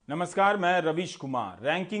नमस्कार, मैं रवीश कुमार।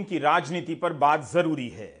 रैंकिंग की राजनीति पर बात जरूरी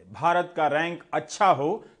है। भारत का रैंक अच्छा हो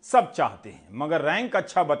सब चाहते हैं, मगर रैंक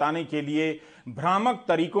अच्छा बताने के लिए भ्रामक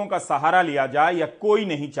तरीकों का सहारा लिया जाए या कोई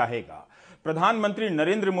नहीं चाहेगा। प्रधानमंत्री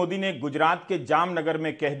नरेंद्र मोदी ने गुजरात के जामनगर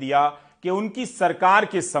में कह दिया कि उनकी सरकार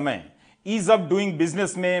के समय ईज ऑफ डूइंग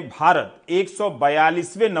बिजनेस में भारत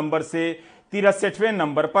 142वें नंबर से 63वें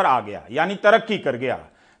नंबर पर आ गया, यानी तरक्की कर गया।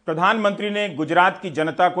 प्रधानमंत्री ने गुजरात की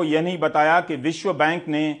जनता को यह नहीं बताया कि विश्व बैंक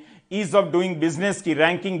ने ईज ऑफ डूइंग बिजनेस की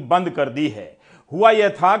रैंकिंग बंद कर दी है। हुआ यह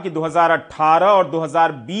था कि 2018 और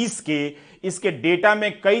 2020 के इसके डेटा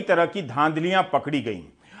में कई तरह की धांधलियां पकड़ी गईं।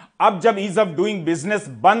 अब जब ईज ऑफ डूइंग बिजनेस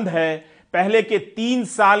बंद है, पहले के 3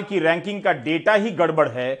 साल की रैंकिंग का डेटा ही गड़बड़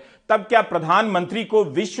है, तब क्या प्रधानमंत्री को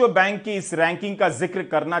विश्व बैंक की इस रैंकिंग का जिक्र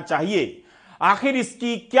करना चाहिए? आखिर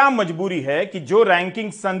इसकी क्या मजबूरी है कि जो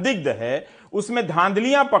रैंकिंग संदिग्ध है, उसमें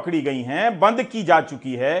धांधलियां पकड़ी गई हैं, बंद की जा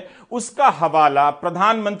चुकी है, उसका हवाला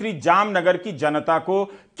प्रधानमंत्री जामनगर की जनता को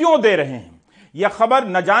क्यों दे रहे हैं? यह खबर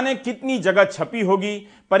न जाने कितनी जगह छपी होगी,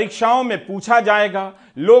 परीक्षाओं में पूछा जाएगा,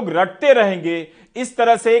 लोग रटते रहेंगे। इस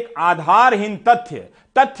तरह से एक आधारहीन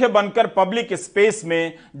तथ्य बनकर पब्लिक स्पेस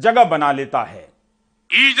में जगह बना लेता है।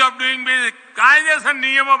 ईज ऑफ डूइंग बिजनेस कायदेसर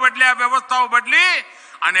नियमों बदल्या, व्यवस्थाओं बदली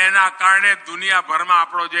અને એના કારણે દુનિયાભરમાં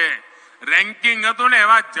આપણો જે રેન્કિંગ હતો ને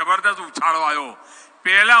એમાં જબરદસ્ત ઉછાળો આવ્યો।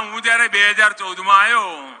 પહેલા હું જ્યારે 2014 માં આવ્યો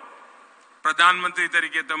પ્રધાનમંત્રી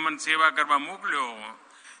તરીકે તમને સેવા કરવા મોકલ્યો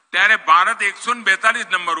ત્યારે ભારત 142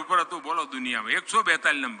 નંબર ઉપર હતું। બોલો દુનિયામાં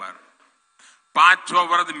 142 નંબર। 5-6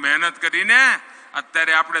 વર્ષ મહેનત કરીને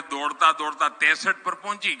અત્યારે આપણે દોડતા દોડતા 63 પર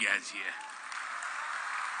પહોંચી ગયા છીએ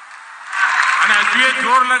અને હજુ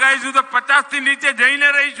જોર લગાવીશું તો 50 થી નીચે જઈને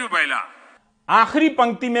રહીશું પહેલા। आखिरी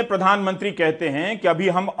पंक्ति में प्रधानमंत्री कहते हैं कि अभी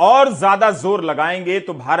हम और ज्यादा जोर लगाएंगे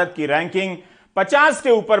तो भारत की रैंकिंग 50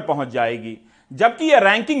 के ऊपर पहुंच जाएगी, जबकि यह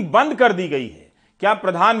रैंकिंग बंद कर दी गई है। क्या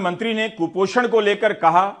प्रधानमंत्री ने कुपोषण को लेकर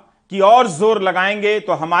कहा कि और जोर लगाएंगे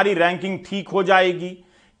तो हमारी रैंकिंग ठीक हो जाएगी?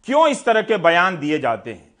 क्यों इस तरह के बयान दिए जाते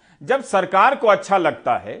हैं? जब सरकार को अच्छा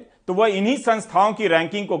लगता है तो वह इन्हीं संस्थाओं की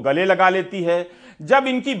रैंकिंग को गले लगा लेती है, जब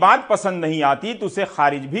इनकी बात पसंद नहीं आती तो उसे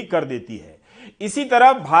खारिज भी कर देती है। इसी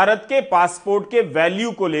तरह भारत के पासपोर्ट के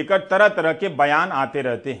वैल्यू को लेकर तरह तरह के बयान आते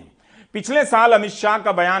रहते हैं। पिछले साल अमित शाह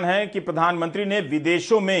का बयान है कि प्रधानमंत्री ने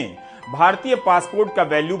विदेशों में भारतीय पासपोर्ट का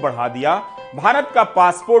वैल्यू बढ़ा दिया। भारत का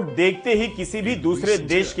पासपोर्ट देखते ही किसी भी दूसरे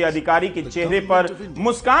देश के अधिकारी के चेहरे पर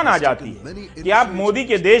मुस्कान आ जाती है कि आप मोदी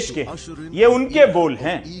के देश के हैं। ये उनके बोल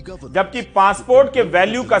हैं, जबकि पासपोर्ट के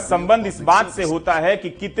वैल्यू का संबंध इस बात से होता है कि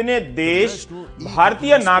कितने देश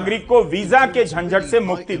भारतीय नागरिक को वीजा के झंझट से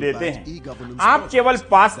मुक्ति देते हैं। आप केवल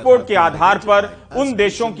पासपोर्ट के आधार पर उन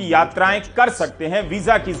देशों की यात्राएं कर सकते हैं,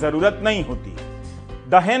 वीजा की जरूरत नहीं होती।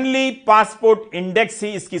 द हेनली पासपोर्ट इंडेक्स ही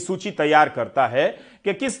इसकी सूची तैयार करता है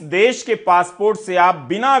कि किस देश के पासपोर्ट से आप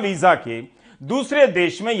बिना वीजा के दूसरे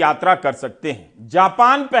देश में यात्रा कर सकते हैं।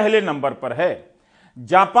 जापान पहले नंबर पर है।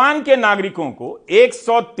 जापान के नागरिकों को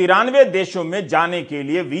 193 देशों में जाने के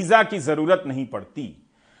लिए वीजा की जरूरत नहीं पड़ती।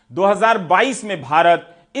 2022 में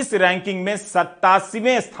भारत इस रैंकिंग में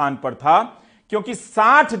 87वें स्थान पर था, क्योंकि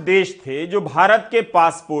 60 देश थे जो भारत के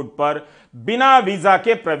पासपोर्ट पर बिना वीजा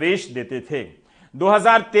के प्रवेश देते थे।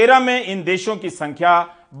 2013 में इन देशों की संख्या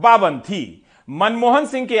 52 थी। मनमोहन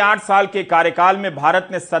सिंह के 8 साल के कार्यकाल में भारत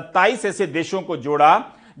ने 27 ऐसे देशों को जोड़ा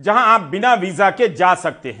जहां आप बिना वीजा के जा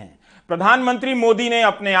सकते हैं। प्रधानमंत्री मोदी ने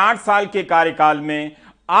अपने 8 साल के कार्यकाल में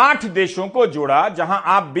 8 देशों को जोड़ा जहां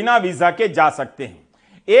आप बिना वीजा के जा सकते हैं।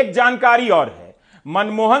 एक जानकारी और है,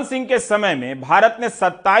 मनमोहन सिंह के समय में भारत ने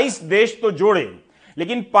 27 देश तो जोड़े,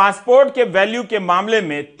 लेकिन पासपोर्ट के वैल्यू के मामले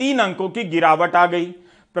में 3 अंकों की गिरावट आ गई।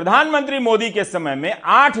 प्रधानमंत्री मोदी के समय में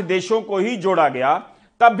 8 देशों को ही जोड़ा गया,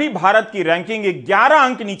 तब भी भारत की रैंकिंग 11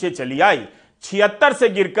 अंक नीचे चली आई, 76 से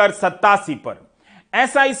गिरकर 87 पर।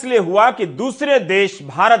 ऐसा इसलिए हुआ कि दूसरे देश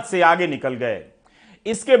भारत से आगे निकल गए।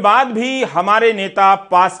 इसके बाद भी हमारे नेता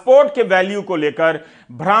पासपोर्ट के वैल्यू को लेकर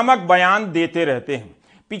भ्रामक बयान देते रहते हैं।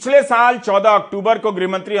 पिछले साल 14 अक्टूबर को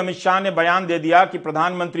गृहमंत्री अमित शाह ने बयान दे दिया कि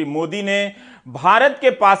प्रधानमंत्री मोदी ने भारत के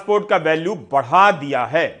पासपोर्ट का वैल्यू बढ़ा दिया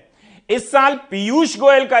है। इस साल पीयूष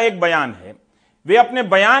गोयल का एक बयान है। वे अपने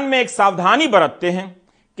बयान में एक सावधानी बरतते हैं।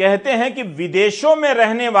 कहते हैं कि विदेशों में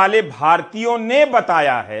रहने वाले भारतीयों ने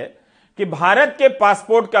बताया है कि भारत के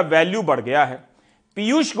पासपोर्ट का वैल्यू बढ़ गया है।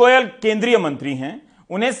 पीयूष गोयल केंद्रीय मंत्री हैं,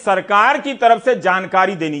 उन्हें सरकार की तरफ से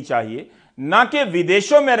जानकारी देनी चाहिए, न कि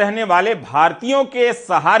विदेशों में रहने वाले भारतीयों के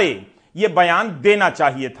सहारे यह बयान देना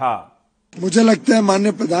चाहिए था। मुझे लगता है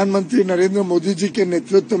माननीय प्रधानमंत्री नरेंद्र मोदी जी के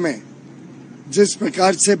नेतृत्व में जिस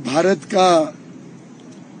प्रकार से भारत का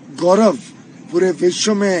गौरव पूरे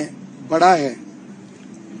विश्व में बढ़ा है,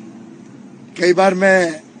 कई बार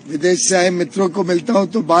मैं विदेश से आए मित्रों को मिलता हूं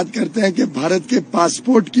तो बात करते हैं कि भारत के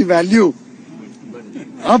पासपोर्ट की वैल्यू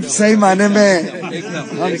अब सही माने में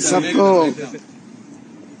हम सबको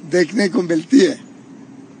देखने को मिलती है।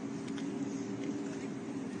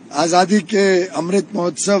 आजादी के अमृत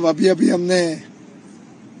महोत्सव अभी हमने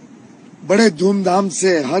बड़े धूमधाम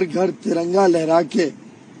से हर घर तिरंगा लहरा के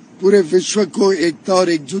पूरे विश्व को एकता और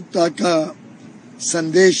एकजुटता का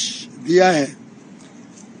संदेश दिया है।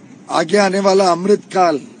 आगे आने वाला अमृत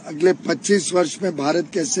काल अगले 25 वर्ष में भारत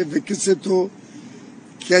कैसे विकसित हो,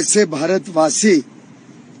 कैसे भारतवासी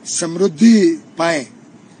समृद्धि पाए,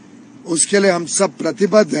 उसके लिए हम सब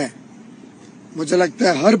प्रतिबद्ध हैं। मुझे लगता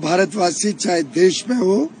है हर भारतवासी चाहे देश में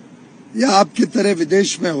हो या आपकी तरह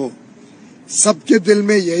विदेश में हो, सबके दिल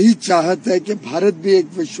में यही चाहत है कि भारत भी एक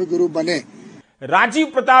विश्व गुरु बने। राजीव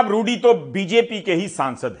प्रताप रूडी तो बीजेपी के ही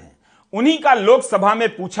सांसद हैं। उन्हीं का लोकसभा में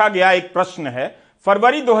पूछा गया एक प्रश्न है।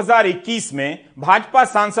 फरवरी 2021 में भाजपा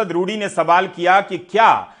सांसद रूडी ने सवाल किया कि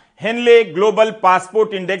क्या हेनले ग्लोबल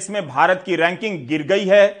पासपोर्ट इंडेक्स में भारत की रैंकिंग गिर गई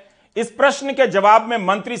है। इस प्रश्न के जवाब में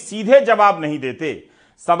मंत्री सीधे जवाब नहीं देते।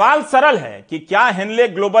 सवाल सरल है कि क्या हेनले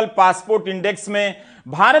ग्लोबल पासपोर्ट इंडेक्स में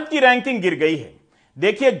भारत की रैंकिंग गिर गई है।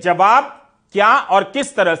 देखिए जवाब क्या और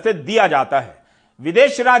किस तरह से दिया जाता है।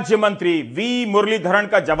 विदेश राज्य मंत्री वी मुरलीधरन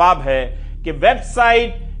का जवाब है कि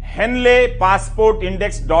वेबसाइट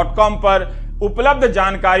henlepassportindex.com पर उपलब्ध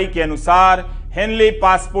जानकारी के अनुसार हेनले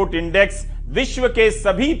पासपोर्ट इंडेक्स विश्व के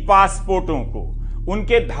सभी पासपोर्टों को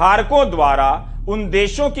उनके धारकों द्वारा उन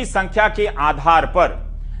देशों की संख्या के आधार पर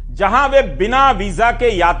जहां वे बिना वीजा के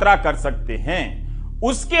यात्रा कर सकते हैं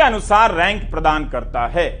उसके अनुसार रैंक प्रदान करता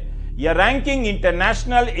है। यह ranking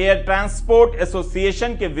international air transport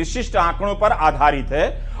association के विशिष्ट आंकड़ों पर आधारित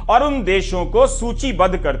है और उन देशों को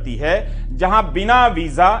सूचीबद्ध करती है जहां बिना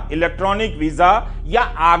वीजा, इलेक्ट्रॉनिक वीजा या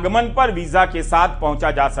आगमन पर वीजा के साथ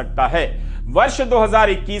पहुंचा जा सकता है। वर्ष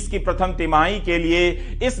 2021 की प्रथम तिमाही के लिए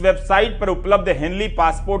इस वेबसाइट पर उपलब्ध हेनली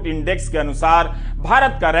पासपोर्ट इंडेक्स के अनुसार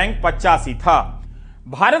भारत का रैंक 85 था।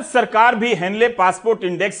 भारत सरकार भी हेनले पासपोर्ट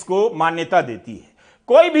इंडेक्स को मान्यता देती है।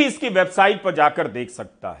 कोई भी इसकी वेबसाइट पर जाकर देख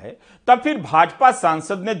सकता है। तब फिर भाजपा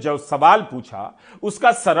सांसद ने जो सवाल पूछा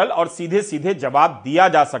उसका सरल और सीधे सीधे जवाब दिया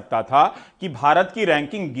जा सकता था कि भारत की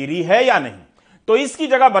रैंकिंग गिरी है या नहीं। तो इसकी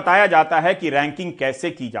जगह बताया जाता है कि रैंकिंग कैसे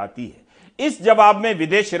की जाती है। इस जवाब में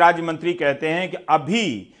विदेश राज्य मंत्री कहते हैं कि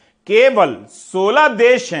अभी केवल 16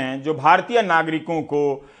 देश हैं जो भारतीय नागरिकों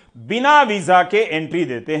को बिना वीजा के एंट्री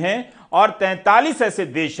देते हैं और 43 ऐसे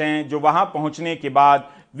देश हैं जो वहां पहुंचने के बाद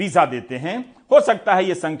वीजा देते हैं। हो सकता है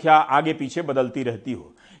यह संख्या आगे पीछे बदलती रहती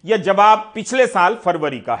हो। यह जवाब पिछले साल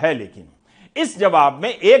फरवरी का है, लेकिन इस जवाब में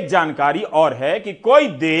एक जानकारी और है कि कोई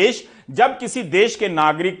देश जब किसी देश के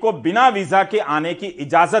नागरिक को बिना वीजा के आने की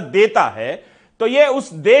इजाजत देता है तो यह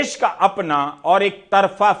उस देश का अपना और एक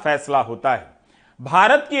तरफा फैसला होता है।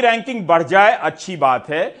 भारत की रैंकिंग बढ़ जाए अच्छी बात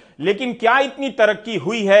है, लेकिन क्या इतनी तरक्की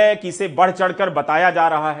हुई है कि इसे बढ़ चढ़कर बताया जा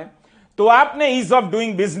रहा है? तो आपने ईज ऑफ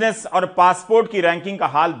डूइंग बिजनेस और पासपोर्ट की रैंकिंग का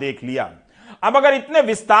हाल देख लिया। अब अगर इतने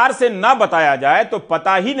विस्तार से न बताया जाए तो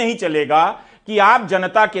पता ही नहीं चलेगा कि आप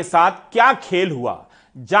जनता के साथ क्या खेल हुआ।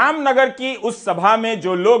 जामनगर की उस सभा में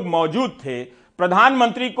जो लोग मौजूद थे,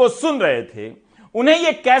 प्रधानमंत्री को सुन रहे थे, उन्हें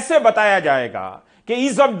यह कैसे बताया जाएगा कि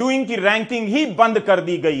ईज ऑफ डूइंग की रैंकिंग ही बंद कर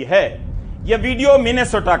दी गई है। यह वीडियो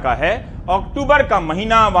मिनेसोटा का है। अक्टूबर का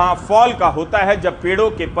महीना वहां फॉल का होता है जब पेड़ों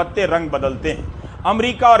के पत्ते रंग बदलते हैं।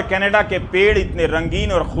 अमेरिका और कनाडा के पेड़ इतने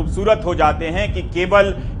रंगीन और खूबसूरत हो जाते हैं कि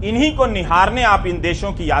केवल इन्हीं को निहारने आप इन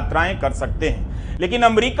देशों की यात्राएं कर सकते हैं। लेकिन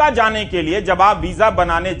अमेरिका जाने के लिए जब आप वीजा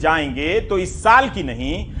बनाने जाएंगे तो इस साल की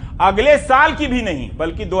नहीं, अगले साल की भी नहीं,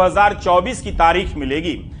 बल्कि 2024 की तारीख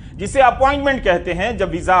मिलेगी, जिसे अपॉइंटमेंट कहते हैं,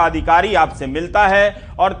 जब वीजा अधिकारी आपसे मिलता है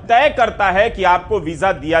और तय करता है कि आपको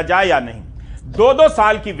वीजा दिया जाए या नहीं। 2-2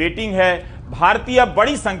 साल की वेटिंग है। भारतीय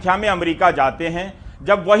बड़ी संख्या में अमेरिका जाते हैं।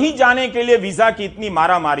 जब वहीं जाने के लिए वीजा की इतनी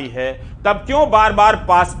मारामारी है, तब क्यों बार बार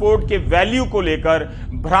पासपोर्ट के वैल्यू को लेकर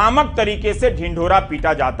भ्रामक तरीके से ढिंढोरा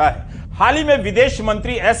पीटा जाता है? हाल ही में विदेश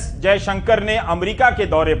मंत्री एस जयशंकर ने अमेरिका के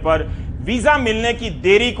दौरे पर वीजा मिलने की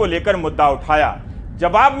देरी को लेकर मुद्दा उठाया।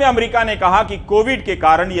 जवाब में अमेरिका ने कहा कि कोविड के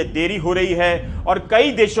कारण यह देरी हो रही है और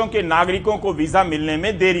कई देशों के नागरिकों को वीजा मिलने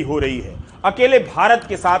में देरी हो रही है। अकेले भारत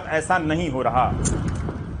के साथ ऐसा नहीं हो रहा।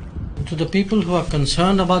 To the people who are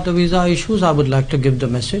concerned about the visa issues, I would like to give the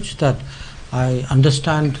message that I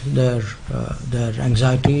understand their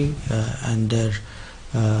anxiety and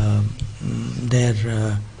their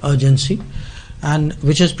urgency, and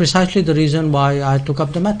which is precisely the reason why I took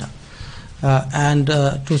up the matter. And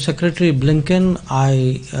to Secretary Blinken,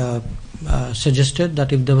 I suggested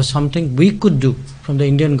that if there was something we could do from the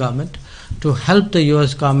Indian government to help the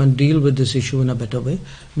US government deal with this issue in a better way,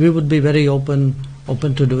 we would be very open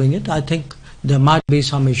open to doing it. I think there might be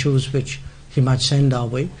some issues which he might send our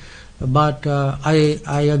way, but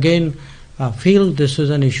I again feel this is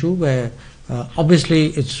an issue where obviously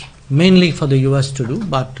it's mainly for the US to do,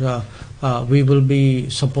 but we will be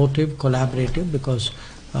supportive, collaborative, because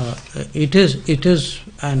it is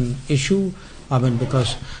an issue. I mean,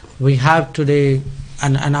 because we have today,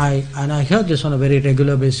 and I hear this on a very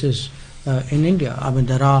regular basis in India. I mean,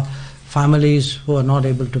 there are families who are not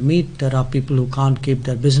able to meet. There are people who can't keep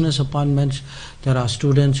their business appointments. There are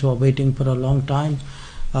students who are waiting for a long time.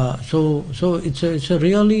 So it's a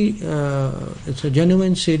really it's a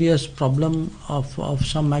genuine, serious problem of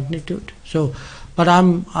some magnitude. So, but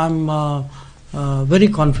I'm very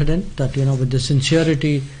confident that, you know, with the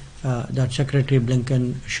sincerity that Secretary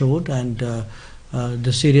Blinken showed, and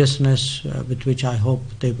the seriousness with which I hope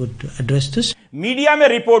they would address this. Media में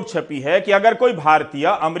report छपी है कि अगर कोई भारतीय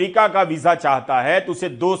America का visa चाहता है तो उसे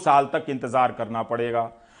 2 साल तक इंतजार करना पड़ेगा,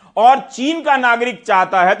 और चीन का नागरिक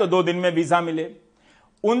चाहता है तो 2 दिन में वीजा मिले।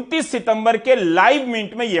 29 सितंबर के लाइव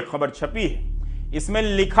मिनट में यह खबर छपी है। इसमें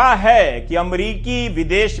लिखा है कि अमेरिकी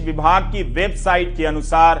विदेश विभाग की वेबसाइट के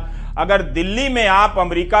अनुसार अगर दिल्ली में आप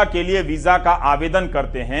अमेरिका के लिए वीजा का आवेदन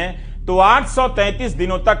करते हैं तो 833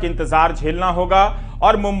 दिनों तक इंतजार झेलना होगा,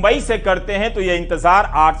 और मुंबई से करते हैं तो यह इंतजार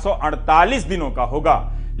 848 दिनों का होगा।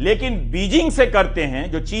 लेकिन बीजिंग से करते हैं,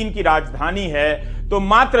 जो चीन की राजधानी है, तो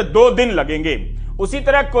मात्र 2 दिन लगेंगे। उसी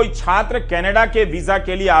तरह कोई छात्र कनाडा के वीजा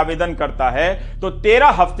के लिए आवेदन करता है तो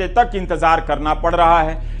 13 हफ्ते तक इंतजार करना पड़ रहा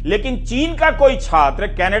है, लेकिन चीन का कोई छात्र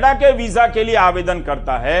कनाडा के वीजा के लिए आवेदन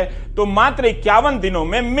करता है तो मात्र 51 दिनों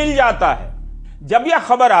में मिल जाता है। जब यह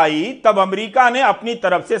खबर आई तब अमेरिका ने अपनी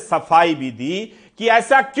तरफ से सफाई भी दी कि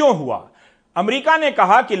ऐसा क्यों हुआ। अमेरिका ने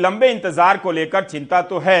कहा कि लंबे इंतजार को लेकर चिंता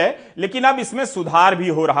तो है, लेकिन अब इसमें सुधार भी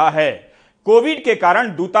हो रहा है। कोविड के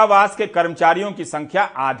कारण दूतावास के कर्मचारियों की संख्या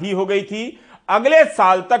आधी हो गई थी, अगले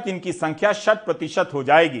साल तक इनकी संख्या 100% हो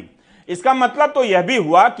जाएगी। इसका मतलब तो यह भी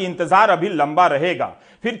हुआ कि इंतजार अभी लंबा रहेगा।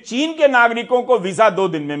 फिर चीन के नागरिकों को वीजा 2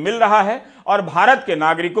 दिन में मिल रहा है और भारत के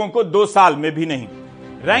नागरिकों को 2 साल में भी नहीं।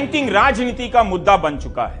 रैंकिंग राजनीति का मुद्दा बन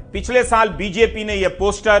चुका है। पिछले साल बीजेपी ने यह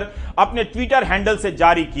पोस्टर अपने ट्विटर हैंडल से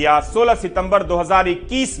जारी किया। 16 सितंबर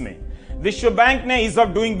 2021 में विश्व बैंक ने ईज ऑफ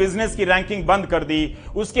डूइंग बिजनेस की रैंकिंग बंद कर दी।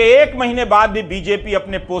 उसके 1 महीने बाद भी बीजेपी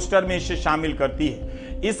अपने पोस्टर में इसे शामिल करती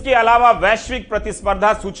है। इसके अलावा वैश्विक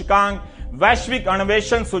प्रतिस्पर्धा सूचकांक, वैश्विक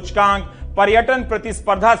अन्वेषण सूचकांक, पर्यटन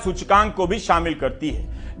प्रतिस्पर्धा सूचकांक को भी शामिल करती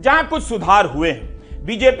है। जहां कुछ सुधार हुए हैं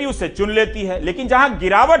बीजेपी उसे चुन लेती है, लेकिन जहां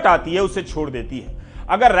गिरावट आती है उसे छोड़ देती है।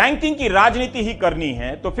 अगर रैंकिंग की राजनीति ही करनी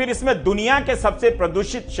है तो फिर इसमें दुनिया के सबसे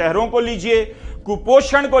प्रदूषित शहरों को लीजिए,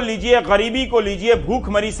 कुपोषण को लीजिए, गरीबी को लीजिए,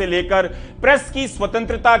 भूखमरी से लेकर प्रेस की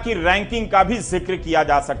स्वतंत्रता की रैंकिंग का भी जिक्र किया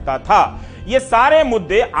जा सकता था। ये सारे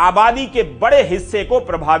मुद्दे आबादी के बड़े हिस्से को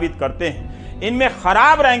प्रभावित करते हैं। इनमें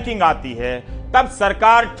खराब रैंकिंग आती है तब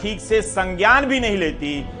सरकार ठीक से संज्ञान भी नहीं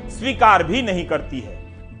लेती, स्वीकार भी नहीं करती है।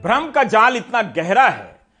 भ्रम का जाल इतना गहरा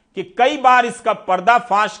है कि कई बार इसका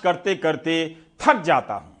पर्दाफाश करते करते थक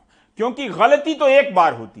जाता हूं, क्योंकि गलती तो एक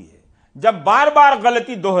बार होती है। जब बार बार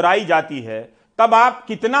गलती दोहराई जाती है तब आप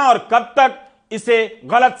कितना और कब तक इसे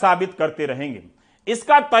गलत साबित करते रहेंगे।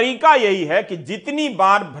 इसका तरीका यही है कि जितनी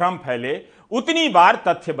बार भ्रम फैले उतनी बार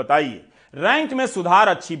तथ्य बताइए। रैंक में सुधार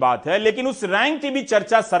अच्छी बात है, लेकिन उस रैंक की भी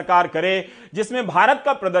चर्चा सरकार करे जिसमें भारत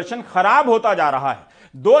का प्रदर्शन खराब होता जा रहा है।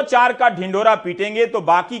 2-4 का ढिंडोरा पीटेंगे तो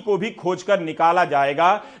बाकी को भी खोजकर निकाला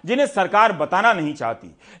जाएगा जिन्हें सरकार बताना नहीं चाहती।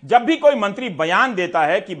 जब भी कोई मंत्री बयान देता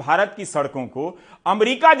है कि भारत की सड़कों को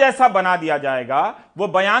अमेरिका जैसा बना दिया जाएगा, वो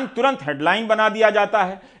बयान तुरंत हेडलाइन बना दिया जाता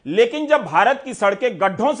है, लेकिन जब भारत की सड़कें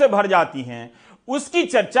गड्ढों से भर जाती हैं उसकी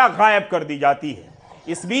चर्चा गायब कर दी जाती है।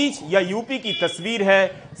 इस बीच यह यूपी की तस्वीर है।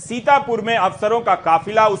 सीतापुर में अफसरों का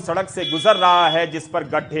काफिला उस सड़क से गुजर रहा है जिस पर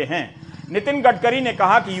गड्ढे हैं। नितिन गडकरी ने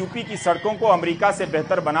कहा कि यूपी की सड़कों को अमेरिका से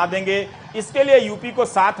बेहतर बना देंगे, इसके लिए यूपी को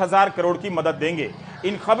 7,000 करोड़ की मदद देंगे।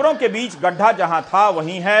 इन खबरों के बीच गड्ढा जहां था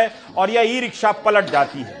वहीं है और यह ई रिक्शा पलट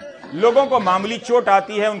जाती है। लोगों को मामूली चोट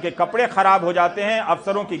आती है, उनके कपड़े खराब हो जाते हैं,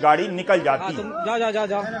 अफसरों की गाड़ी निकल जाती है।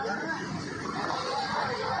 जा।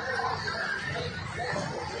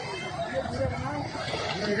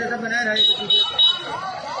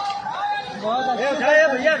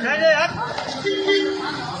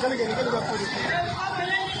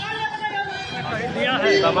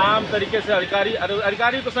 तमाम तरीके से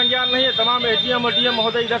अधिकारी तो संज्ञान नहीं है। तमाम एटीएम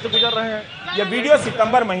महोदय इधर से गुजर रहे हैं। यह वीडियो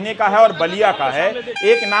सितंबर महीने का है और बलिया का है।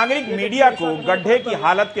 एक नागरिक मीडिया को गड्ढे की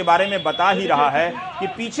हालत के बारे में बता ही रहा है कि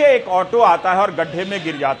पीछे एक ऑटो आता है और गड्ढे में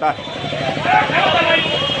गिर जाता है।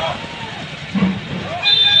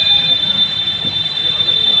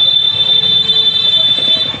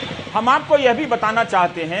 हम आपको यह भी बताना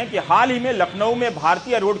चाहते हैं कि हाल ही में लखनऊ में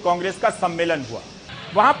भारतीय रोड कांग्रेस का सम्मेलन हुआ।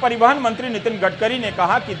 वहां परिवहन मंत्री नितिन गडकरी ने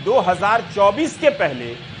कहा कि 2024 के पहले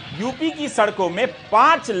यूपी की सड़कों में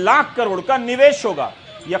 5 लाख करोड़ का निवेश होगा।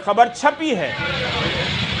 यह खबर छपी है।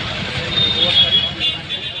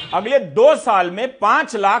 अगले 2 साल में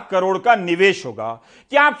 5 लाख करोड़ का निवेश होगा।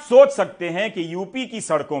 क्या आप सोच सकते हैं कि यूपी की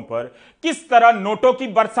सड़कों पर किस तरह नोटों की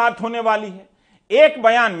बरसात होने वाली है? एक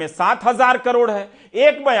बयान में 7,000 करोड़ है,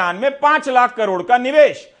 एक बयान में 5 लाख करोड़ का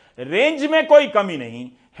निवेश। रेंज में कोई कमी नहीं,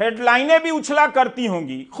 हेडलाइनें भी उछला करती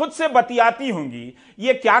होंगी, खुद से बतियाती होंगी,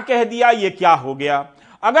 ये क्या कह दिया, ये क्या हो गया।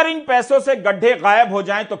 अगर इन पैसों से गड्ढे गायब हो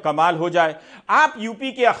जाएं तो कमाल हो जाए। आप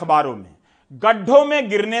यूपी के अखबारों में गड्ढों में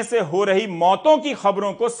गिरने से हो रही मौतों की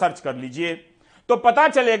खबरों को सर्च कर लीजिए तो पता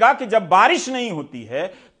चलेगा कि जब बारिश नहीं होती है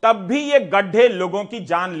तब भी ये गड्ढे लोगों की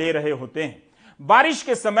जान ले रहे होते हैं। बारिश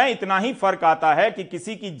के समय इतना ही फर्क आता है कि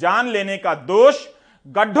किसी की जान लेने का दोष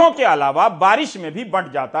गड्ढों के अलावा बारिश में भी बढ़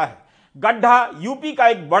जाता है। गड्ढा यूपी का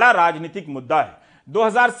एक बड़ा राजनीतिक मुद्दा है।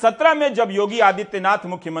 2017 में जब योगी आदित्यनाथ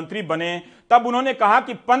मुख्यमंत्री बने तब उन्होंने कहा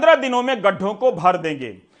कि 15 दिनों में गड्ढों को भर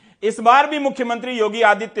देंगे। इस बार भी मुख्यमंत्री योगी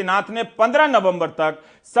आदित्यनाथ ने 15 नवंबर तक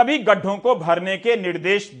सभी गड्ढों को भरने के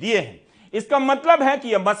निर्देश दिए हैं। इसका मतलब है कि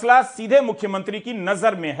यह मसला सीधे मुख्यमंत्री की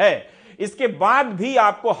नजर में है। इसके बाद भी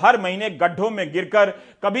आपको हर महीने गड्ढों में गिरकर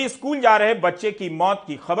कभी स्कूल जा रहे बच्चे की मौत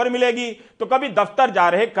की खबर मिलेगी तो कभी दफ्तर जा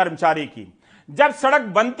रहे कर्मचारी की। जब सड़क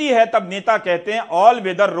बनती है तब नेता कहते हैं ऑल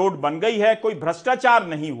वेदर रोड बन गई है, कोई भ्रष्टाचार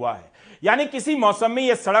नहीं हुआ है, यानी किसी मौसम में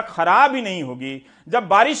यह सड़क खराब ही नहीं होगी। जब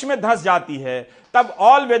बारिश में धंस जाती है तब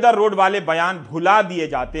ऑल वेदर रोड वाले बयान भुला दिए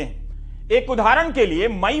जाते हैं। एक उदाहरण के लिए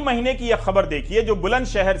मई महीने की यह खबर देखिए जो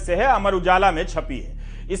बुलंदशहर से है, अमर उजाला में छपी है।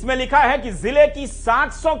 इसमें लिखा है कि जिले की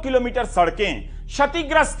 700 किलोमीटर सड़कें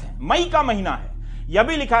क्षतिग्रस्त हैं। मई का महीना है। यह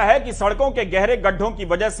भी लिखा है कि सड़कों के गहरे गड्ढों की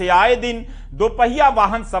वजह से आए दिन दोपहिया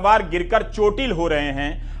वाहन सवार गिरकर चोटिल हो रहे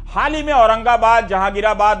हैं। हाल ही में औरंगाबाद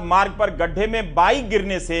जहांगीराबाद मार्ग पर गड्ढे में बाइक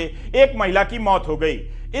गिरने से एक महिला की मौत हो गई।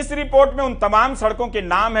 इस रिपोर्ट में उन तमाम सड़कों के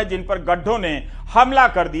नाम है जिन पर गड्ढों ने हमला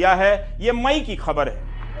कर दिया है। यह मई की खबर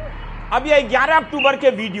है। अब यह 11 अक्टूबर के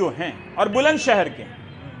वीडियो हैं और बुलंदशहर के।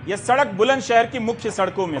 यह सड़क बुलंदशहर की मुख्य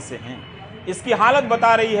सड़कों में से है। इसकी हालत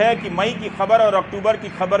बता रही है कि मई की खबर और अक्टूबर की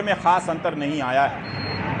खबर में खास अंतर नहीं आया है।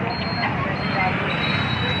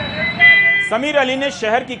 समीर अली ने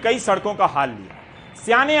शहर की कई सड़कों का हाल लिया।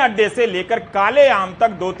 सियाने अड्डे से लेकर काले आम तक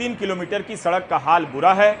 2-3 किलोमीटर की सड़क का हाल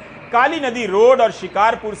बुरा है। काली नदी रोड और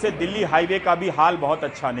शिकारपुर से दिल्ली हाईवे का भी हाल बहुत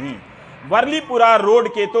अच्छा नहीं। वर्लीपुरा रोड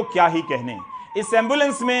के तो क्या ही कहने। इस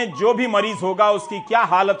एम्बुलेंस में जो भी मरीज होगा उसकी क्या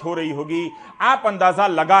हालत हो रही होगी आप अंदाजा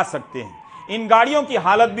लगा सकते हैं। इन गाड़ियों की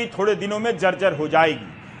हालत भी थोड़े दिनों में जर्जर हो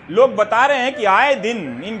जाएगी। लोग बता रहे हैं कि आए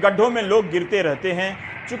दिन इन गड्ढों में लोग गिरते रहते हैं।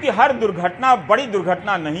 चूंकि हर दुर्घटना बड़ी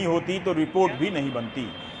दुर्घटना नहीं होती तो रिपोर्ट भी नहीं बनती।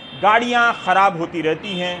 गाड़ियां खराब होती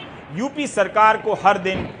रहती हैं। यूपी सरकार को हर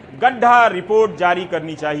दिन गड्ढा रिपोर्ट जारी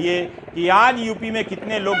करनी चाहिए कि आज यूपी में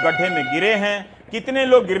कितने लोग गड्ढे में गिरे हैं, कितने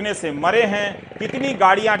लोग गिरने से मरे हैं, कितनी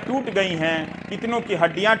गाड़ियां टूट गई हैं, कितनों की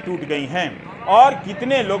हड्डियां टूट गई हैं और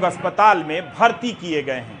कितने लोग अस्पताल में भर्ती किए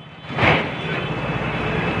गए हैं।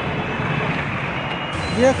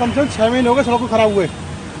 ये कम से कम 6 महीने हो गए सड़कों खराब हुए।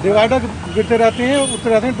 डिवाइडर गिरते रहते हैं, उठते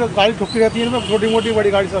रहते हैं, तो गाड़ी ठुकती रहती है इनमें, छोटी मोटी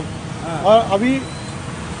बड़ी गाड़ी सब। और अभी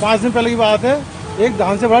 5 दिन पहले की बात है, एक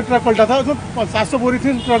धान से बड़ा ट्रक पलटा था, उसमें 700 बोरी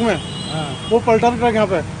थी ट्रक में। वो पलटा था ट्रक यहाँ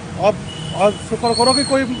पे। और शुक्र करो कि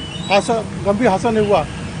कोई हादसा गंभीर हादसा नहीं हुआ।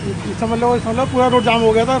 समझ लो पूरा रोड जाम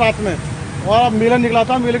हो गया था रात में। और अब मेला निकला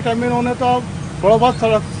था, मेले के टाइम में इन्होंने तो थोड़ा बहुत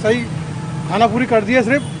सही खानापुरी कर दिया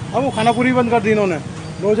सिर्फ। अब वो खानापुरी बंद कर दी इन्होंने।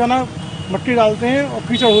 रोजाना मट्टी डालते हैं और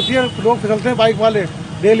कीचड़ होती है, लोग फिसलते हैं बाइक वाले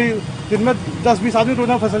डेली। दिन में 10-20 आदमी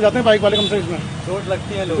रोजाना फिसल जाते हैं बाइक वाले कम से इसमें। चोट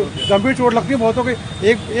लगती है लोगों को, गंभीर चोट लगती है बहुतों की।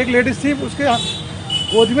 एक लेडीज थी, उसके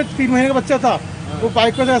गोदी में 3 महीने का बच्चा था। वो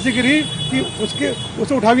बाइक पर ऐसी गिरी कि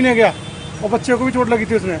उसे उठा भी नहीं गया और बच्चे को भी चोट लगी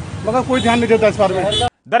थी उसमें, मगर कोई ध्यान नहीं देता इस बारे में।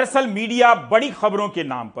 दरअसल मीडिया बड़ी खबरों के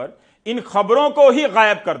नाम पर इन खबरों को ही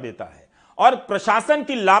गायब कर देता है और प्रशासन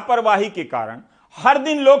की लापरवाही के कारण हर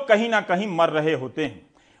दिन लोग कहीं ना कहीं मर रहे होते हैं।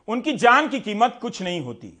 उनकी जान की कीमत कुछ नहीं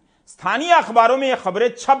होती। स्थानीय अखबारों में ये खबरें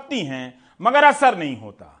छपती हैं मगर असर नहीं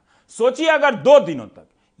होता। सोचिए अगर 2 दिनों तक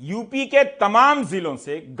यूपी के तमाम जिलों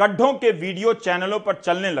से गड्ढों के वीडियो चैनलों पर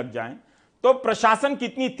चलने लग जाएं तो प्रशासन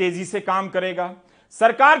कितनी तेजी से काम करेगा।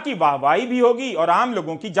 सरकार की वाहवाही भी होगी और आम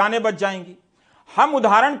लोगों की जानें बच जाएंगी। हम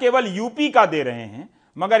उदाहरण केवल यूपी का दे रहे हैं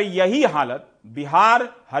मगर यही हालत बिहार,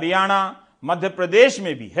 हरियाणा, मध्य प्रदेश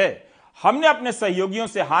में भी है। हमने अपने सहयोगियों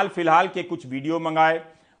से हाल फिलहाल के कुछ वीडियो मंगाए।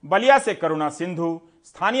 बलिया से करुणा सिंधु,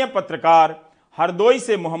 स्थानीय पत्रकार, हरदोई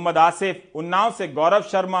से मोहम्मद आसिफ, उन्नाव से गौरव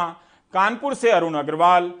शर्मा, कानपुर से अरुण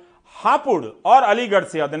अग्रवाल, हापुड़ और अलीगढ़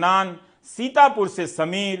से अदनान, सीतापुर से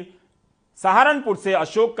समीर, सहारनपुर से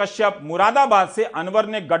अशोक कश्यप, मुरादाबाद से अनवर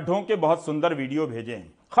ने गड्ढों के बहुत सुंदर वीडियो भेजे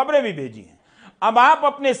हैं, खबरें भी भेजी हैं। अब आप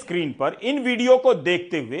अपने स्क्रीन पर इन वीडियो को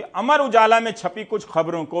देखते हुए अमर उजाला में छपी कुछ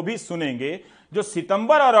खबरों को भी सुनेंगे जो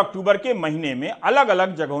सितंबर और अक्टूबर के महीने में अलग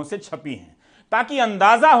अलग जगहों से छपी हैं, ताकि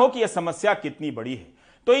अंदाजा हो कि यह समस्या कितनी बड़ी है।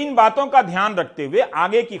 तो इन बातों का ध्यान रखते हुए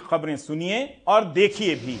आगे की खबरें सुनिए और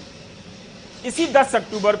देखिए भी। इसी 10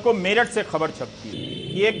 अक्टूबर को मेरठ से खबर छपती है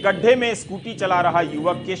कि एक गड्ढे में स्कूटी चला रहा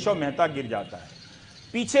युवक केशव मेहता गिर जाता है।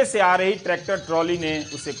 पीछे से आ रही ट्रैक्टर ट्रॉली ने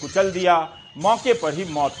उसे कुचल दिया, मौके पर ही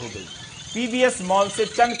मौत हो गई। पीवीएस मॉल से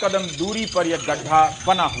चंद कदम दूरी पर यह गड्ढा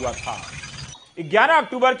बना हुआ था। 11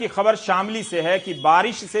 अक्टूबर की खबर शामली से है कि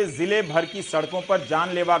बारिश से जिले भर की सड़कों पर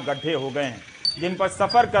जानलेवा गड्ढे हो गए हैं, जिन पर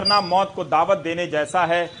सफर करना मौत को दावत देने जैसा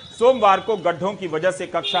है। सोमवार को गड्ढों की वजह से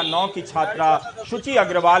कक्षा 9 की छात्रा शुचि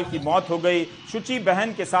अग्रवाल की मौत हो गई। शुचि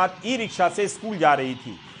बहन के साथ ई रिक्शा से स्कूल जा रही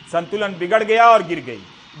थी, संतुलन बिगड़ गया और गिर गई।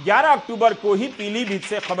 11 अक्टूबर को ही पीलीभीत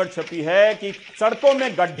से खबर छपी है कि सड़कों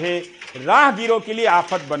में गड्ढे राहगीरों के लिए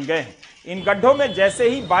आफत बन गए हैं। इन गड्ढों में जैसे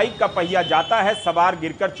ही बाइक का पहिया जाता है, सवार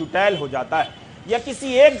गिरकर चुटैल हो जाता है। यह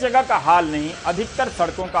किसी एक जगह का हाल नहीं, अधिकतर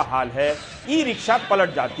सड़कों का हाल है। ई रिक्शा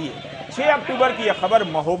पलट जाती है। 6 अक्टूबर की यह खबर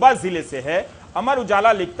महोबा जिले से है। अमर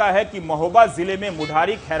उजाला लिखता है कि महोबा जिले में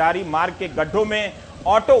मुढ़ारी खैरारी मार्ग के गड्ढों में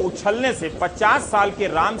ऑटो उछलने से 50 साल के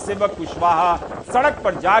राम सेवक कुशवाहा सड़क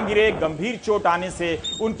पर जा गिरे। गंभीर चोट आने से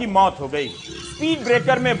उनकी मौत हो गई। स्पीड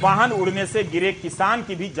ब्रेकर में वाहन उड़ने से गिरे किसान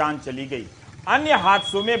की भी जान चली गई। अन्य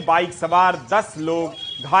हादसों में बाइक सवार 10 लोग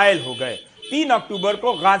घायल हो गए। 3 अक्टूबर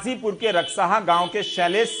को गाजीपुर के रक्साहा गांव के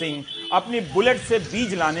शैलेश सिंह अपनी बुलेट से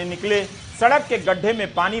बीज लाने निकले। सड़क के गड्ढे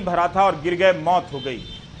में पानी भरा था और गिर गए, मौत हो गई।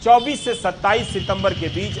 24 से 27 सितंबर के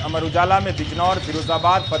बीच अमर उजाला में बिजनौर,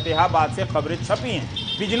 फिरोजाबाद, फतेहाबाद से खबरें छपी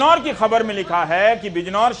हैं। बिजनौर की खबर में लिखा है कि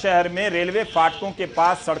बिजनौर शहर में रेलवे फाटकों के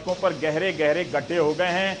पास सड़कों पर गहरे गहरे गड्ढे हो गए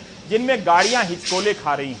हैं, जिनमें गाड़ियां हिचकोले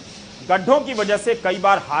खा रही हैं। गड्ढों की वजह से कई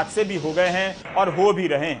बार हादसे भी हो गए हैं और हो भी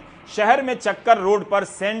रहे हैं। शहर में चक्कर रोड पर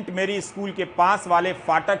सेंट मेरी स्कूल के पास वाले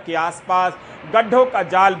फाटक के आसपास गड्ढों का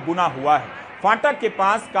जाल बुना हुआ है। फाटक के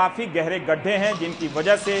पास काफी गहरे गड्ढे हैं, जिनकी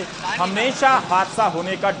वजह से हमेशा हादसा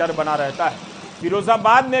होने का डर बना रहता है।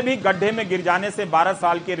 फिरोजाबाद में भी गड्ढे में गिर जाने से 12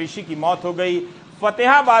 साल के ऋषि की मौत हो गई।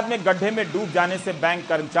 फतेहाबाद में गड्ढे में डूब जाने से बैंक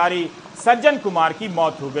कर्मचारी सज्जन कुमार की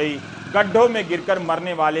मौत हो गई। गड्ढों में गिरकर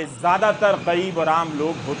मरने वाले ज्यादातर गरीब और आम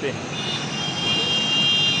लोग होते हैं।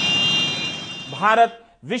 भारत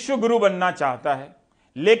विश्व गुरु बनना चाहता है,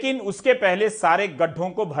 लेकिन उसके पहले सारे गड्ढों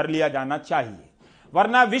को भर लिया जाना चाहिए,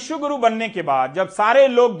 वरना विश्व गुरु बनने के बाद जब सारे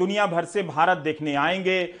लोग दुनिया भर से भारत देखने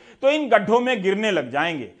आएंगे तो इन गड्ढों में गिरने लग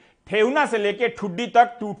जाएंगे। ठेहुना से लेकर ठुड्डी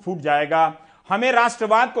तक टूट फूट जाएगा। हमें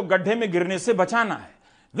राष्ट्रवाद को गड्ढे में गिरने से बचाना है।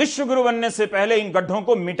 विश्व गुरु बनने से पहले इन गड्ढों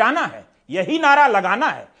को मिटाना है, यही नारा लगाना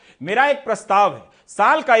है। मेरा एक प्रस्ताव है,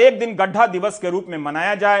 साल का एक दिन गड्ढा दिवस के रूप में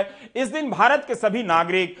मनाया जाए। इस दिन भारत के सभी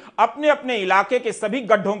नागरिक अपने अपने इलाके के सभी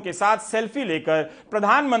गड्ढों के साथ सेल्फी लेकर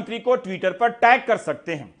प्रधानमंत्री को ट्विटर पर टैग कर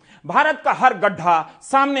सकते हैं। भारत का हर गड्ढा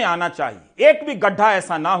सामने आना चाहिए। एक भी गड्ढा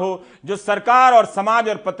ऐसा ना हो जो सरकार और समाज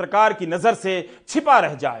और पत्रकार की नजर से छिपा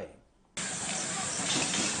रह जाए।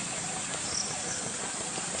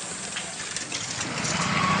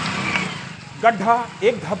 गड्ढा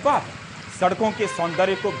एक धब्बा है, सड़कों के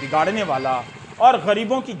सौंदर्य को बिगाड़ने वाला और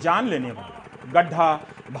गरीबों की जान लेने वाला। गड्ढा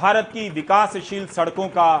भारत की विकासशील सड़कों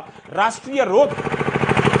का राष्ट्रीय रोग है।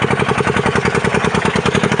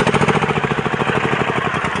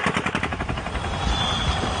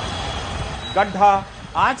 गड्ढा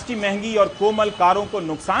आज की महंगी और कोमल कारों को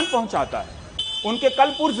नुकसान पहुंचाता है। उनके कल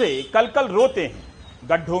पुर्जे कल कल रोते हैं।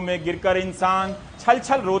 गड्ढों में गिरकर इंसान छल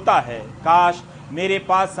छल रोता है। काश मेरे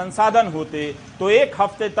पास संसाधन होते तो एक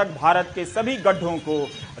हफ्ते तक भारत के सभी गड्ढों को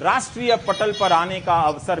राष्ट्रीय पटल पर आने का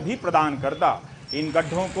अवसर भी प्रदान करता। इन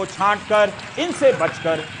गड्ढों को छांटकर, इनसे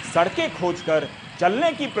बचकर, सड़कें खोजकर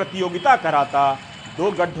चलने की प्रतियोगिता कराता।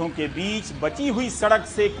 2 गड्ढों के बीच बची हुई सड़क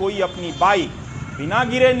से कोई अपनी बाइक बिना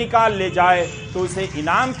गिरे निकाल ले जाए तो उसे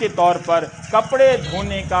इनाम के तौर पर कपड़े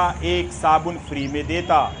धोने का एक साबुन फ्री में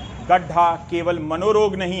देता। गड्ढा केवल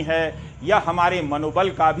मनोरोग नहीं है, यह हमारे मनोबल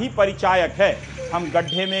का भी परिचायक है। हम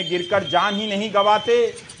गड्ढे में गिरकर जान ही नहीं गंवाते,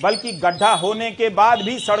 बल्कि गड्ढा होने के बाद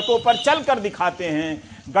भी सड़कों पर चलकर दिखाते हैं।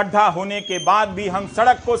 गड्ढा होने के बाद भी हम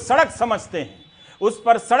सड़क को सड़क समझते हैं, उस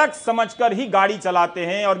पर सड़क समझकर ही गाड़ी चलाते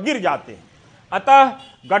हैं और गिर जाते हैं। अतः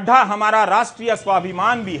गड्ढा हमारा राष्ट्रीय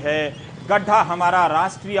स्वाभिमान भी है, गड्ढा हमारा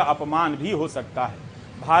राष्ट्रीय अपमान भी हो सकता है।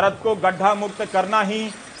 भारत को गड्ढा मुक्त करना ही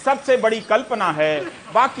सबसे बड़ी कल्पना है,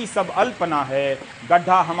 बाकी सब अल्पना है।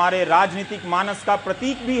 गड्ढा हमारे राजनीतिक मानस का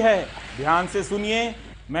प्रतीक भी है। ध्यान से सुनिए,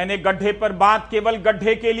 मैंने गड्ढे पर बात केवल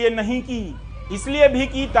गड्ढे के लिए नहीं की, इसलिए भी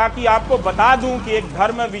की ताकि आपको बता दूं कि एक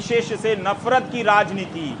धर्म विशेष से नफरत की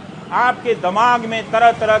राजनीति आपके दिमाग में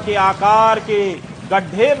तरह तरह के आकार के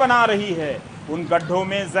गड्ढे बना रही है। उन गड्ढों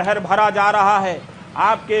में जहर भरा जा रहा है।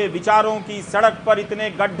 आपके विचारों की सड़क पर इतने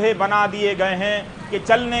गड्ढे बना दिए गए हैं कि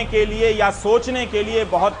चलने के लिए या सोचने के लिए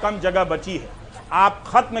बहुत कम जगह बची है। आप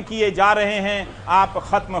खत्म किए जा रहे हैं, आप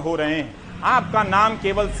खत्म हो रहे हैं। आपका नाम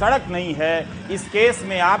केवल सड़क नहीं है, इस केस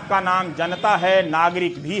में आपका नाम जनता है,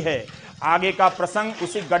 नागरिक भी है। आगे का प्रसंग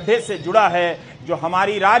उसी गड्ढे से जुड़ा है जो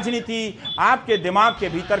हमारी राजनीति आपके दिमाग के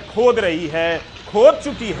भीतर खोद रही है, खोद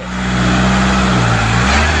चुकी है।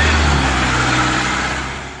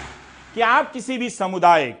 क्या आप किसी भी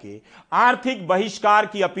समुदाय के आर्थिक बहिष्कार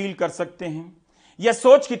की अपील कर सकते हैं? यह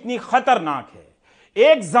सोच कितनी खतरनाक है।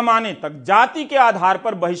 एक जमाने तक जाति के आधार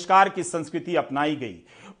पर बहिष्कार की संस्कृति अपनाई गई,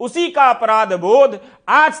 उसी का अपराध बोध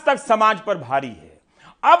आज तक समाज पर भारी है।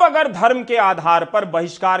 अब अगर धर्म के आधार पर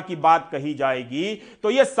बहिष्कार की बात कही जाएगी तो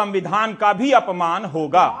यह संविधान का भी अपमान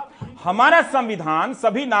होगा। हमारा संविधान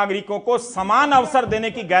सभी नागरिकों को समान अवसर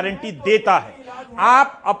देने की गारंटी देता है।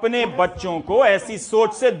 आप अपने बच्चों को ऐसी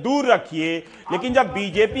सोच से दूर रखिए, लेकिन जब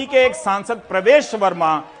बीजेपी के एक सांसद प्रवेश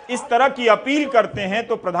वर्मा इस तरह की अपील करते हैं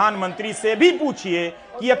तो प्रधानमंत्री से भी पूछिए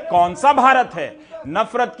कि यह कौन सा भारत है।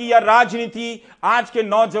 नफरत की यह राजनीति आज के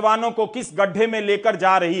नौजवानों को किस गड्ढे में लेकर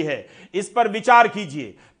जा रही है, इस पर विचार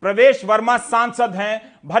कीजिए। प्रवेश वर्मा सांसद हैं,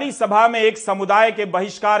 भरी सभा में एक समुदाय के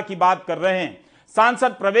बहिष्कार की बात कर रहे हैं।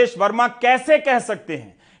 सांसद प्रवेश वर्मा कैसे कह सकते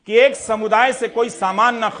हैं कि एक समुदाय से कोई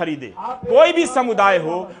सामान ना खरीदे? कोई भी समुदाय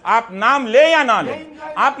हो, आप नाम ले या ना ले,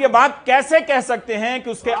 आप ये बात कैसे कह सकते हैं कि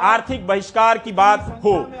उसके आर्थिक बहिष्कार की बात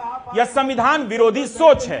हो? यह संविधान विरोधी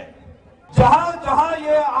सोच है। जहां जहां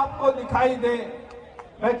ये आपको दिखाई दे,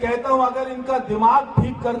 मैं कहता हूं अगर इनका दिमाग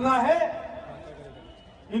ठीक करना है,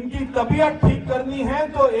 इनकी तबीयत ठीक करनी है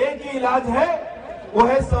तो एक ही इलाज है, वो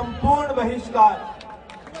है संपूर्ण बहिष्कार।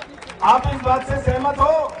 आप इस बात से सहमत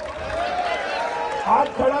हो? हाथ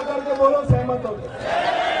खड़ा करके बोलो सहमत हो,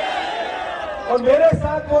 और मेरे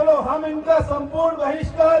साथ बोलो हम इनका संपूर्ण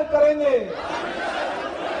बहिष्कार करेंगे।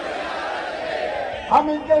 हम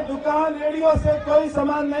इनके दुकान रेडियो से कोई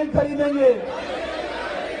सामान नहीं खरीदेंगे,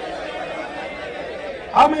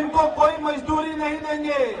 हम इनको कोई मजदूरी नहीं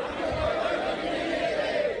देंगे।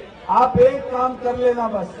 आप एक काम कर लेना,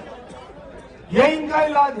 बस यही इनका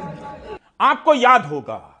इलाज है। आपको याद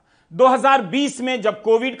होगा 2020 में जब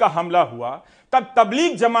कोविड का हमला हुआ तब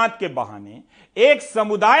तबलीग जमात के बहाने एक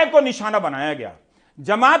समुदाय को निशाना बनाया गया।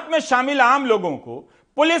 जमात में शामिल आम लोगों को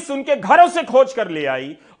पुलिस उनके घरों से खोज कर ले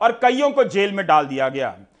आई और कईयों को जेल में डाल दिया गया।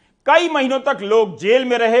 कई महीनों तक लोग जेल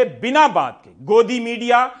में रहे बिना बात के। गोदी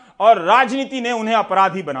मीडिया और राजनीति ने उन्हें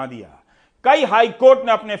अपराधी बना दिया। कई हाई कोर्ट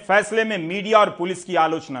ने अपने फैसले में मीडिया और पुलिस की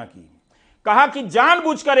आलोचना की, कहा कि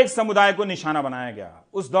जानबूझकर एक समुदाय को निशाना बनाया गया।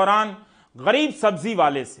 उस दौरान गरीब सब्जी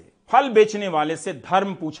वाले से, फल बेचने वाले से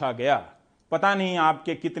धर्म पूछा गया। पता नहीं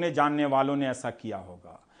आपके कितने जानने वालों ने ऐसा किया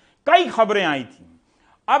होगा। कई खबरें आई थी।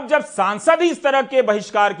 अब जब सांसद ही इस तरह के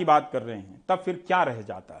बहिष्कार की बात कर रहे हैं तब फिर क्या रह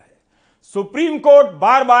जाता है? सुप्रीम कोर्ट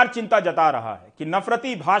बार बार चिंता जता रहा है कि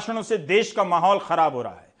नफरती भाषणों से देश का माहौल खराब हो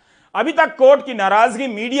रहा है। अभी तक कोर्ट की नाराजगी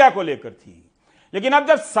मीडिया को लेकर थी, लेकिन अब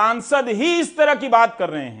जब सांसद ही इस तरह की बात कर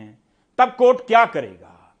रहे हैं तब कोर्ट क्या करेगा?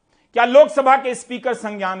 क्या लोकसभा के स्पीकर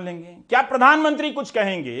संज्ञान लेंगे? क्या प्रधानमंत्री कुछ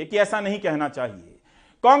कहेंगे कि ऐसा नहीं कहना चाहिए?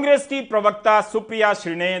 कांग्रेस की प्रवक्ता सुप्रिया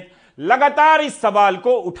श्रीनेत लगातार इस सवाल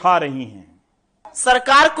को उठा रही हैं।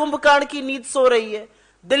 सरकार कुंभकर्ण की नींद सो रही है।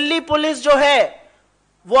 दिल्ली पुलिस जो है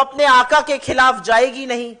वो अपने आका के खिलाफ जाएगी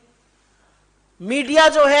नहीं। मीडिया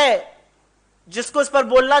जो है जिसको इस पर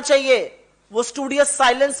बोलना चाहिए वो स्टूडियस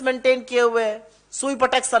साइलेंस मेंटेन किए हुए है, सुई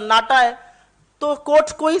पटक सन्नाटा है। तो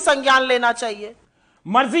कोर्ट को ही संज्ञान लेना चाहिए।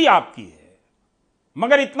 मर्जी आपकी है,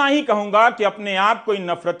 मगर इतना ही कहूंगा कि अपने आप को इन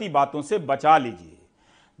नफरती बातों से बचा लीजिए।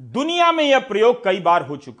 दुनिया में यह प्रयोग कई बार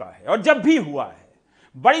हो चुका है और जब भी हुआ है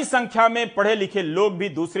बड़ी संख्या में पढ़े लिखे लोग भी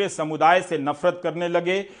दूसरे समुदाय से नफरत करने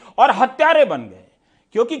लगे और हत्यारे बन गए,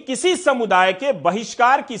 क्योंकि किसी समुदाय के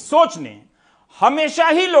बहिष्कार की सोच ने हमेशा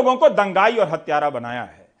ही लोगों को दंगाई और हत्यारा बनाया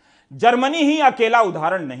है। जर्मनी ही अकेला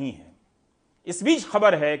उदाहरण नहीं है। इस बीच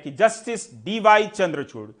खबर है कि जस्टिस DY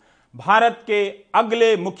चंद्रचूड़ भारत के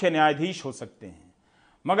अगले मुख्य न्यायाधीश हो सकते हैं।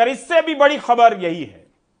 मगर इससे भी बड़ी खबर यही है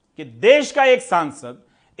कि देश का एक सांसद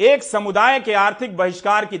एक समुदाय के आर्थिक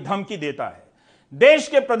बहिष्कार की धमकी देता है। देश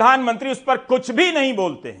के प्रधानमंत्री उस पर कुछ भी नहीं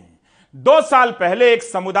बोलते हैं। 2 साल पहले एक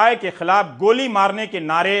समुदाय के खिलाफ गोली मारने के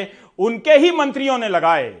नारे उनके ही मंत्रियों ने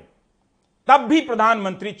लगाए, तब भी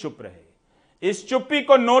प्रधानमंत्री चुप रहे। इस चुप्पी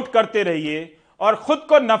को नोट करते रहिए और खुद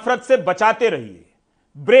को नफरत से बचाते रहिए।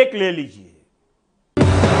 ब्रेक ले लीजिए।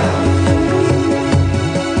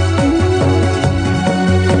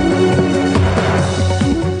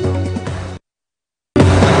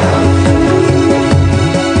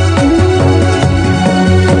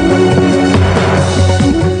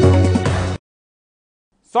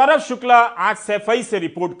 सौरभ शुक्ला आज सैफई से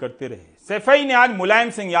रिपोर्ट करते रहे। सैफई ने आज मुलायम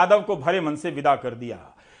सिंह यादव को भरे मन से विदा कर दिया।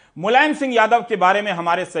 मुलायम सिंह यादव के बारे में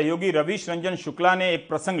हमारे सहयोगी रवीश रंजन शुक्ला ने एक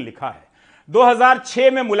प्रसंग लिखा है। 2006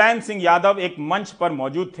 में मुलायम सिंह यादव एक मंच पर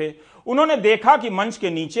मौजूद थे। उन्होंने देखा कि मंच के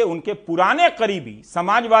नीचे उनके पुराने करीबी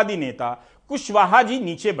समाजवादी नेता कुशवाहा जी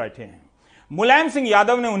नीचे बैठे हैं। मुलायम सिंह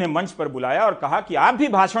यादव ने उन्हें मंच पर बुलाया और कहा कि आप भी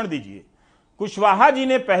भाषण दीजिए। कुशवाहा जी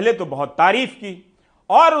ने पहले तो बहुत तारीफ की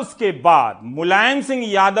और उसके बाद मुलायम सिंह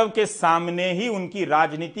यादव के सामने ही उनकी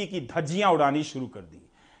राजनीति की धज्जियां उड़ानी शुरू कर दी।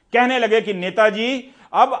 कहने लगे कि नेताजी,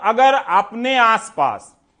 अब अगर अपने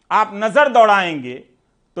आसपास आप नजर दौड़ाएंगे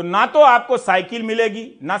तो ना तो आपको साइकिल मिलेगी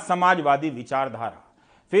ना समाजवादी विचारधारा।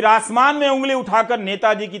 फिर आसमान में उंगली उठाकर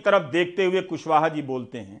नेताजी की तरफ देखते हुए कुशवाहा जी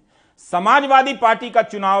बोलते हैं, समाजवादी पार्टी का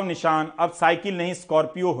चुनाव निशान अब साइकिल नहीं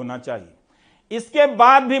स्कॉर्पियो होना चाहिए। इसके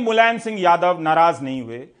बाद भी मुलायम सिंह यादव नाराज नहीं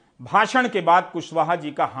हुए। भाषण के बाद कुशवाहा जी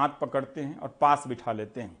का हाथ पकड़ते हैं और पास बिठा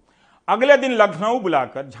लेते हैं। अगले दिन लखनऊ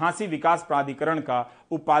बुलाकर झांसी विकास प्राधिकरण का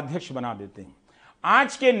उपाध्यक्ष बना देते हैं।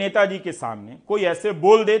 आज के नेताजी के सामने कोई ऐसे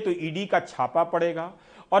बोल दे तो ईडी का छापा पड़ेगा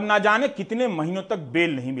और ना जाने कितने महीनों तक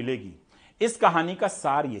बेल नहीं मिलेगी। इस कहानी का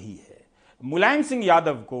सार यही है। मुलायम सिंह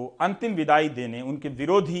यादव को अंतिम विदाई देने उनके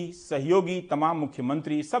विरोधी, सहयोगी, तमाम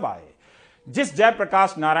मुख्यमंत्री सब आए। जिस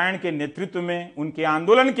जयप्रकाश नारायण के नेतृत्व में, उनके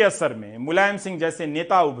आंदोलन के असर में मुलायम सिंह जैसे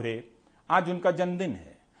नेता उभरे, आज उनका जन्मदिन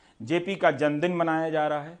है। जेपी का जन्मदिन मनाया जा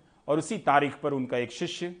रहा है और उसी तारीख पर उनका एक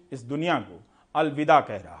शिष्य इस दुनिया को अलविदा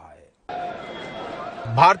कह रहा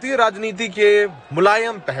है। भारतीय राजनीति के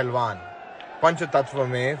मुलायम पहलवान पंचतत्व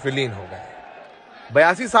में विलीन हो गए।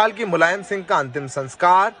 82 साल की मुलायम सिंह का अंतिम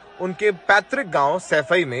संस्कार उनके पैतृक गांव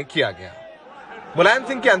सैफई में किया गया। मुलायम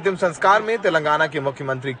सिंह के अंतिम संस्कार में तेलंगाना के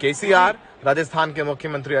मुख्यमंत्री केसीआर, राजस्थान के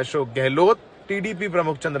मुख्यमंत्री अशोक गहलोत, टीडीपी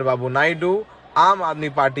प्रमुख चंद्रबाबू नायडू, आम आदमी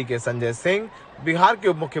पार्टी के संजय सिंह, बिहार के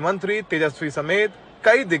उप मुख्यमंत्री तेजस्वी समेत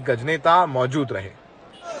कई दिग्गज नेता मौजूद रहे।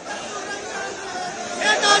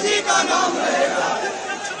 नेताजी का नाम रहेगा,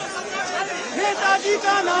 नेताजी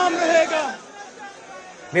का नाम रहेगा।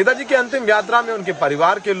 नेताजी की अंतिम यात्रा में उनके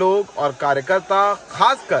परिवार के लोग और कार्यकर्ता,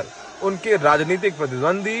 खासकर उनके राजनीतिक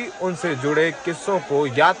प्रतिद्वंदी, उनसे जुड़े किस्सों को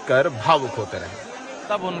याद कर भावुक होते रहे।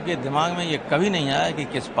 तब उनके दिमाग में ये कभी नहीं आया कि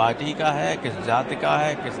किस पार्टी का है, किस जाति का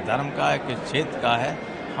है, किस धर्म का है, किस क्षेत्र का है।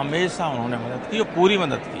 हमेशा उन्होंने मदद की और पूरी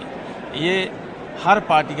मदद की। ये हर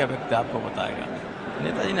पार्टी का व्यक्ति आपको बताएगा।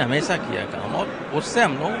 नेताजी ने हमेशा किया काम और उससे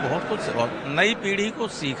हम लोग बहुत कुछ, और नई पीढ़ी को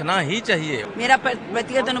सीखना ही चाहिए। मेरा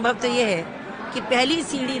व्यक्तिगत अनुभव तो ये है कि पहली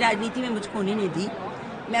सीढ़ी राजनीति में मुझको उन्हीं ने दी।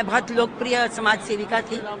 मैं बहुत लोकप्रिय समाज सेविका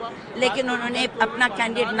थी, लेकिन उन्होंने अपना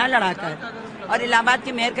कैंडिडेट न लड़ाकर और इलाहाबाद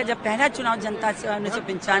के मेयर का जब पहला चुनाव जनता से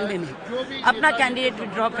 1995 में अपना कैंडिडेट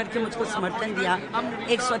विड्रॉ करके मुझको समर्थन दिया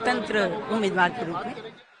एक स्वतंत्र उम्मीदवार के रूप में।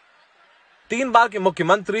 3 बार के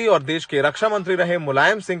मुख्यमंत्री और देश के रक्षा मंत्री रहे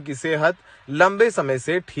मुलायम सिंह की सेहत लंबे समय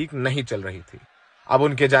से ठीक नहीं चल रही थी। अब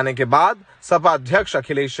उनके जाने के बाद सपा अध्यक्ष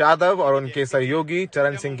अखिलेश यादव और उनके सहयोगी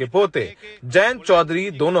चरण सिंह के पोते जयंत चौधरी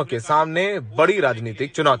दोनों के सामने बड़ी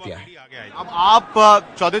राजनीतिक चुनौतियां हैं। अब आप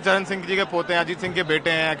चौधरी चरण सिंह जी के पोते हैं, अजीत सिंह के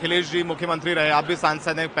बेटे हैं, अखिलेश जी मुख्यमंत्री रहे, आप भी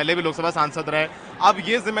सांसद हैं, पहले भी लोकसभा सांसद रहे। अब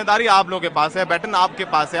ये जिम्मेदारी आप लोगों के पास है, बैटन आपके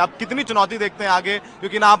पास है। आप कितनी चुनौती देखते हैं आगे,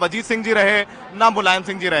 क्योंकि ना आप अजीत सिंह जी रहे ना मुलायम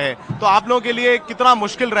सिंह जी रहे, तो आप लोगों के लिए कितना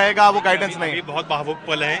मुश्किल रहेगा वो गाइडेंस नहीं? बहुत भावुक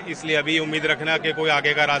पल है, इसलिए अभी उम्मीद रखना कि कोई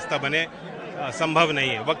आगे का रास्ता बने संभव नहीं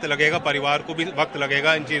है। वक्त लगेगा, परिवार को भी वक्त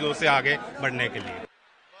लगेगा इन चीजों से आगे बढ़ने के लिए।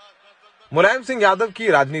 मुलायम सिंह यादव की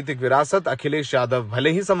राजनीतिक विरासत अखिलेश यादव भले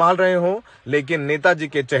ही संभाल रहे हों, लेकिन नेताजी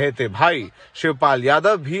के चहेते भाई शिवपाल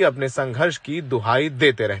यादव भी अपने संघर्ष की दुहाई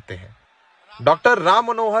देते रहते हैं। डॉक्टर राम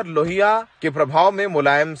मनोहर लोहिया के प्रभाव में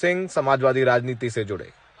मुलायम सिंह समाजवादी राजनीति से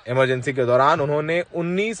जुड़े। इमरजेंसी के दौरान उन्होंने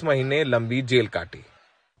 19 महीने लंबी जेल काटी।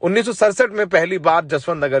 1967 में पहली बार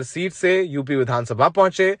जसवंत नगर सीट से यूपी विधानसभा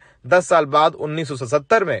पहुंचे। 10 साल बाद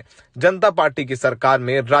 1977 में जनता पार्टी की सरकार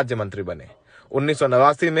में राज्य मंत्री बने।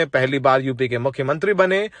 1989 में पहली बार यूपी के मुख्यमंत्री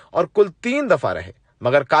बने और कुल 3 दफा रहे,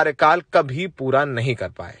 मगर कार्यकाल कभी पूरा नहीं कर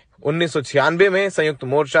पाए। 1996 में संयुक्त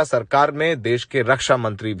मोर्चा सरकार में देश के रक्षा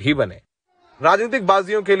मंत्री भी बने। राजनीतिक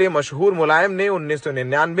बाजियों के लिए मशहूर मुलायम ने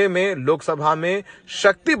 1999 में लोकसभा में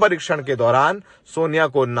शक्ति परीक्षण के दौरान सोनिया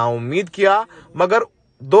को नाउम्मीद किया, मगर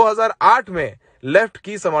 2008 में लेफ्ट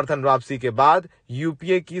की समर्थन वापसी के बाद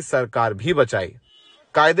यूपीए की सरकार भी बचाई।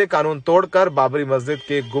 कायदे कानून तोड़कर बाबरी मस्जिद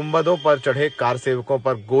के गुंबदों पर चढ़े कार सेवकों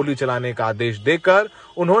पर गोली चलाने का आदेश देकर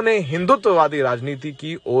उन्होंने हिंदुत्ववादी राजनीति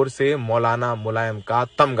की ओर से मौलाना मुलायम का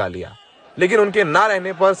तमगा लिया। लेकिन उनके ना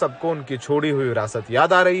रहने पर सबको उनकी छोड़ी हुई विरासत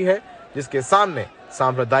याद आ रही है, जिसके सामने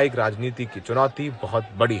सांप्रदायिक राजनीति की चुनौती बहुत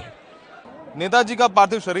बड़ी है। नेताजी का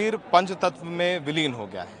पार्थिव शरीर पंचतत्व में विलीन हो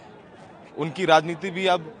गया है। उनकी राजनीति भी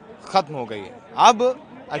अब खत्म हो गई है। अब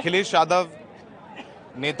अखिलेश यादव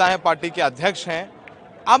नेता हैं, पार्टी के अध्यक्ष हैं।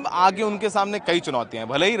 अब आगे उनके सामने कई चुनौतियां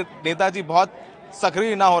हैं। भले ही नेताजी बहुत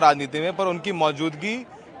सक्रिय ना हो राजनीति में, पर उनकी मौजूदगी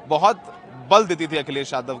बहुत बल देती थी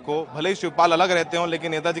अखिलेश यादव को। भले ही शिवपाल अलग रहते हों,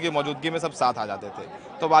 लेकिन नेताजी की मौजूदगी में सब साथ आ जाते थे।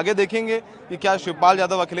 तो अब आगे देखेंगे कि क्या शिवपाल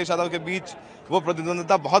यादव अखिलेश यादव के बीच वो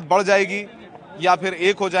प्रतिद्वंद्विता बहुत बढ़ जाएगी या फिर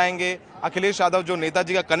एक हो जाएंगे। अखिलेश यादव जो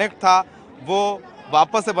नेताजी का कनेक्ट था वो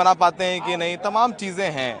वापस से बना पाते हैं कि नहीं, तमाम चीज़ें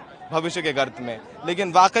हैं भविष्य के गर्त में।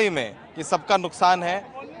 लेकिन वाकई में ये सबका नुकसान है,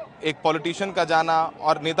 एक पॉलिटिशियन का जाना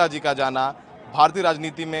और नेताजी का जाना। भारतीय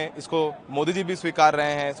राजनीति में इसको मोदी जी भी स्वीकार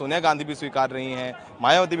रहे हैं, सोनिया गांधी भी स्वीकार रही हैं,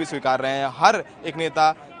 मायावती भी स्वीकार रहे हैं। हर एक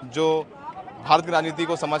नेता जो भारत की राजनीति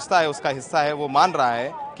को समझता है, उसका हिस्सा है, वो मान रहा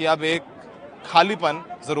है कि अब एक खालीपन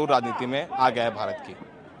जरूर राजनीति में आ गया है भारत की।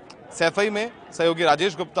 सैफई में सहयोगी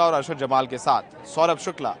राजेश गुप्ता और अरशद जमाल के साथ सौरभ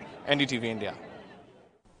शुक्ला, एनडीटीवी इंडिया।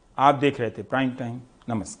 आप देख रहे थे प्राइम टाइम।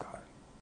 नमस्कार।